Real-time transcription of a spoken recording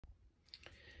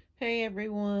Hey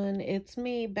everyone, it's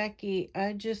me, Becky.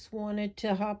 I just wanted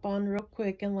to hop on real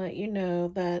quick and let you know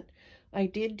that I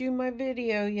did do my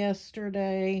video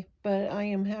yesterday, but I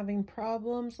am having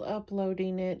problems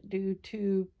uploading it due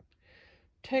to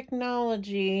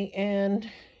technology and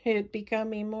it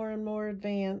becoming more and more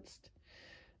advanced.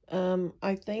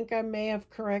 I think I may have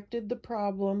corrected the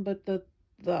problem, but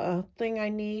the thing I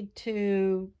need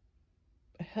to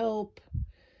help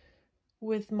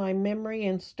with my memory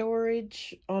and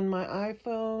storage on my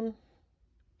iPhone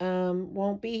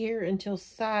won't be here until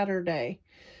Saturday.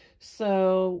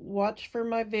 So watch for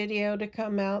my video to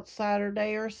come out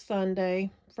Saturday or Sunday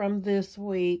from this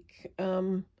week.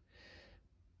 I'm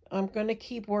going to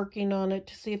keep working on it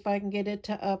to see if I can get it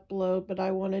to upload, but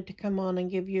I wanted to come on and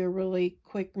give you a really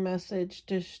quick message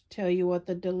to tell you what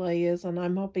the delay is, and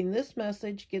I'm hoping this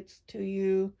message gets to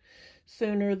you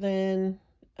sooner than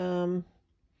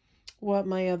what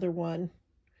my other one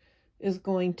is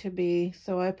going to be.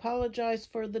 So I apologize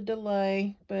for the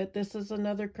delay, but this is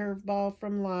another curveball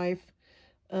from life.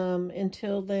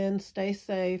 Until then, stay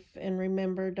safe and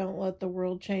remember, don't let the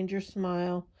world change your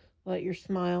smile. Let your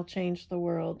smile change the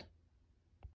world.